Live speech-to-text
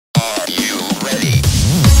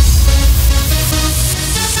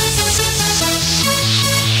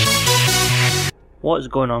What is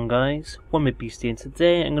going on, guys? One with Beastie, and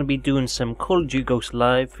today I'm going to be doing some COD Ghosts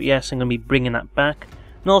live. Yes, I'm going to be bringing that back,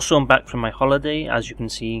 and also I'm back from my holiday, as you can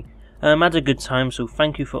see. I had a good time, so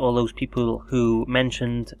thank you for all those people who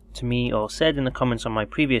mentioned to me or said in the comments on my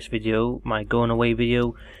previous video, my going away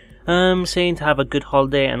video, saying to have a good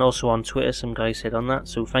holiday, and also on Twitter some guy said on that,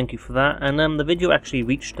 so thank you for that. And the video actually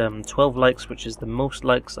reached 12 likes, which is the most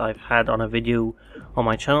likes I've had on a video on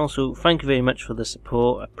my channel, so thank you very much for the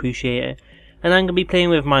support, I appreciate it. And I'm going to be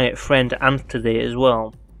playing with my friend Anth today as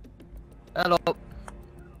well. Hello.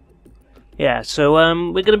 Yeah, so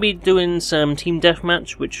we're going to be doing some Team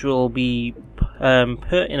Deathmatch, which will be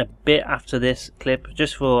put in a bit after this clip,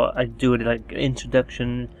 just for I do it like an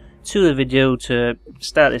introduction to the video to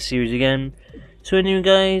start this series again. So anyway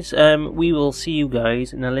guys, we will see you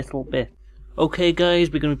guys in a little bit. Okay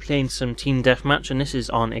guys, we're going to be playing some Team Deathmatch, and this is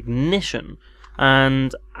on Ignition.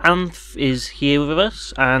 And Anth is here with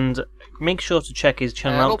us, and make sure to check his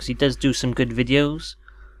channel out because he does do some good videos.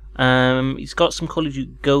 He's got some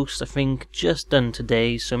COD Ghosts, I think, just done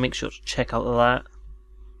today, so make sure to check out that.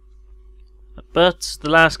 But the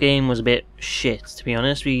last game was a bit shit, to be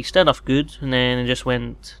honest. We started off good, and then it just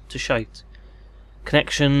went to shite.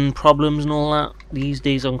 Connection problems and all that these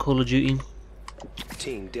days on Call of Duty.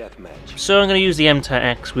 Team Deathmatch. So I'm going to use the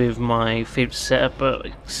M-X with my favourite setup, but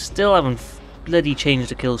I still haven't bloody changed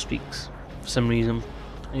the kill streaks for some reason.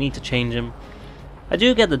 I need to change them. I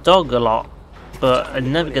do get the dog a lot, but I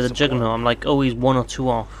never get the juggernaut. I'm like always 1 or 2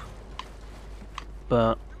 off.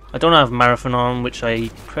 But I don't have marathon on, which I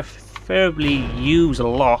preferably use a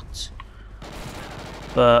lot.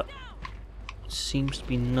 But seems to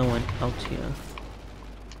be no one out here.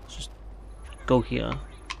 Let's just go here.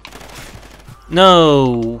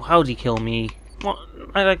 No! How'd he kill me? What?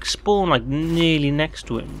 I like spawned like nearly next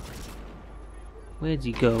to him. Where'd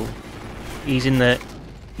he go? He's in the...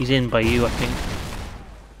 He's in by you, I think.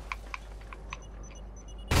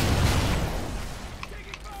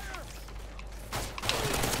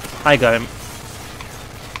 I got him.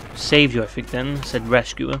 Saved you, I think, then. Said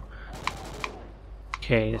rescuer.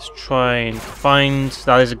 Okay, let's try and find...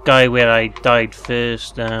 That is a guy where I died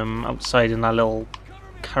first, outside in that little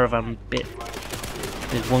caravan bit.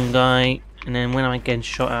 There's one guy, and then when am I getting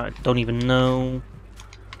shot at? I don't even know.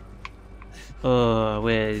 Oh,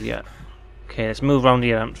 where is he at? Okay, let's move around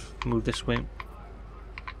here and move this way.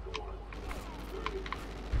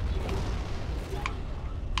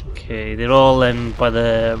 Okay, they're all by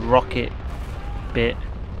the rocket bit.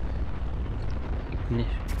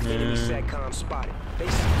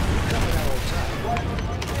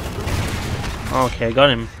 Okay, I got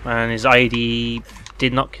him, and his ID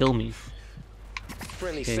did not kill me.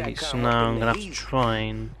 Okay, so now I'm gonna have to try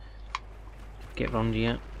and get around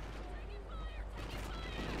here.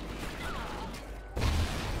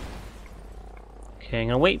 Okay, I'm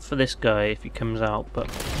gonna wait for this guy if he comes out, but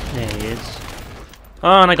there he is.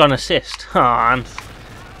 Oh, and I got an assist. Ah, Anth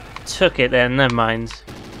took it then, never mind.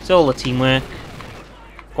 It's all the teamwork.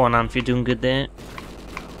 Go on, Anth, you're doing good there.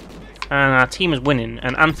 And our team is winning,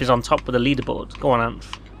 and Anth is on top with the leaderboard. Go on,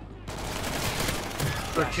 Anth.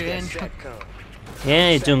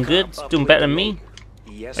 Yeah, you're doing good. Doing better than me.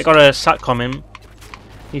 I got a satcom in.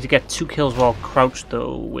 Need to get 2 kills while crouched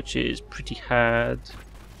though, which is pretty hard.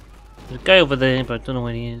 There's a guy over there, but I don't know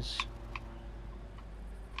where he is.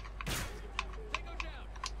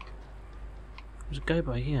 There's a guy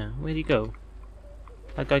by here. Where'd he go?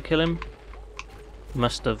 That guy kill him?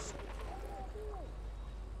 Must have.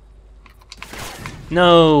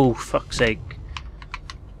 No! Fuck's sake.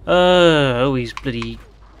 Oh, he's bloody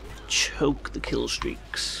choke the kill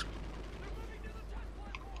streaks.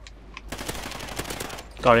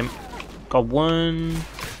 Got him. Got one.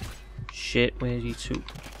 Shit, where's he to?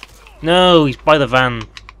 No, he's by the van.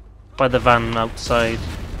 By the van outside.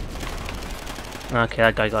 Okay,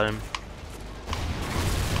 that guy got him.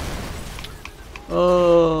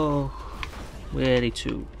 Oh, where are they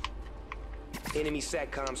to? Enemy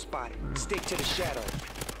satcom spotted. Stick to the shadow.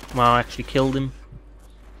 Well, I actually killed him.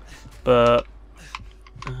 But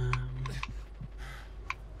let's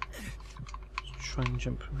try and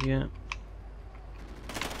jump from here.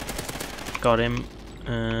 Got him.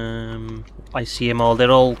 I see them all.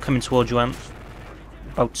 They're all coming towards you, Anth.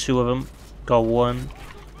 About 2 of them. Got 1.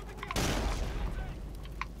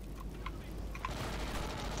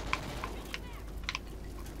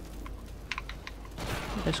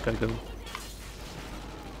 This guy go.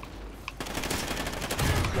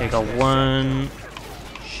 Okay, got 1.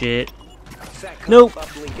 Shit. Nope.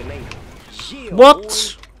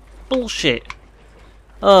 What? Bullshit.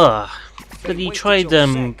 Ugh. But he tried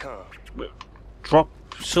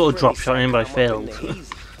sort of drop shot in, but I failed.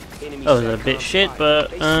 Enemy That was a bit SATCOM shit, spotted. but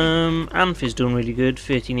They see Anth is doing really good.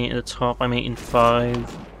 13-8 at the top. I'm 8-5.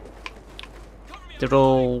 They're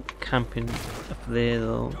all camping up there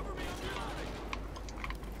though.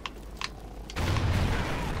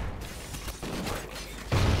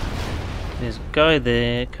 There's a guy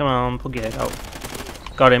there. Come on, put your head out.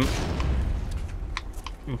 Got him.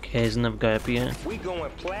 Okay, there's another guy up here. we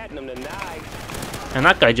going platinum tonight. And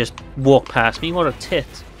that guy just walked past me. What a tit.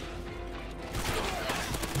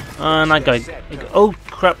 And that guy. Oh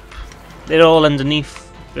crap. They're all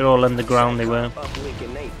underneath. They're all underground, they were.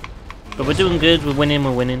 But we're doing good. We're winning,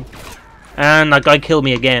 we're winning. And that guy killed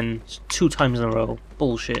me again. 2 times in a row.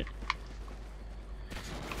 Bullshit.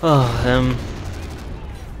 Oh,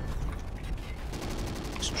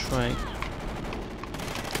 let's try.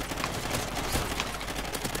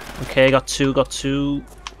 Okay, got two.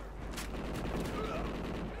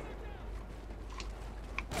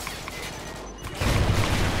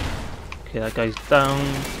 Okay, that guy's down.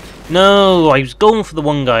 No, I was going for the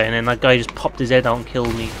one guy and then that guy just popped his head out and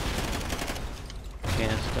killed me. Okay,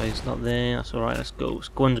 this guy's not there. That's alright, let's go. Let's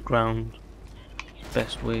go underground.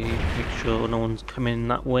 Best way, make sure no one's coming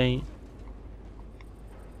that way.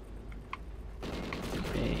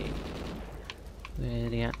 Okay. Where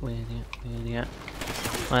they at?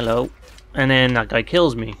 Hello. And then that guy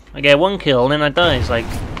kills me. I get 1 kill and then I die. It's like,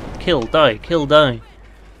 kill, die.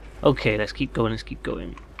 Okay, let's keep going. Let's keep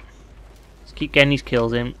getting these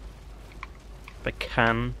kills in. If I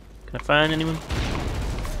can. Can I find anyone?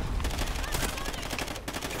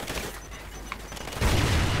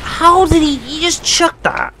 How did he just chuck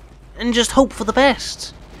that and just hope for the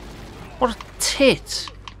best? What a tit.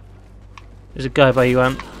 There's a guy by you,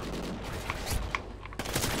 Anth.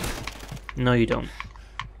 No, you don't.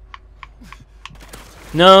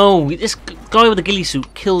 No, this guy with the ghillie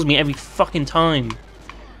suit kills me every fucking time.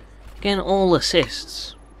 Getting all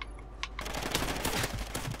assists.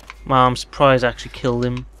 Wow, I'm surprised I actually killed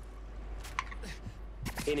him.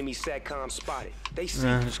 Enemy SATCOM spotted. They see.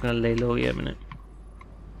 I'm just gonna lay low here a minute.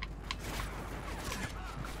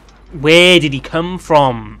 Where did he come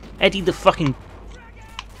from? Eddie the fucking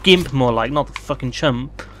gimp, more like, not the fucking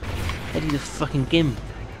chump. Eddie the fucking gimp.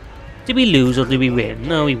 Did we lose or did we win?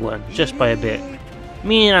 No, we won, just by a bit.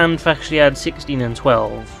 Me and Anth actually had 16 and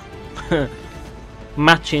 12.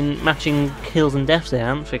 matching kills and deaths there,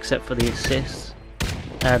 Anth, except for the assists.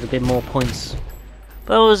 I had a bit more points.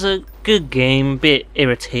 But it was a good game, a bit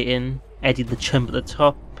irritating. Eddie the chump at the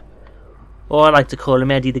top. Or I like to call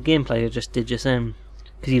him Eddie the game player, just then.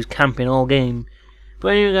 Because he was camping all game. But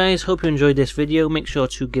anyway guys, hope you enjoyed this video. Make sure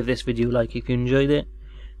to give this video a like if you enjoyed it.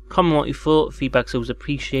 Comment what you thought, feedback's always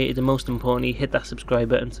appreciated, and most importantly, hit that subscribe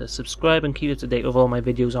button to subscribe and keep up to date with all my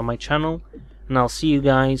videos on my channel. And I'll see you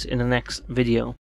guys in the next video.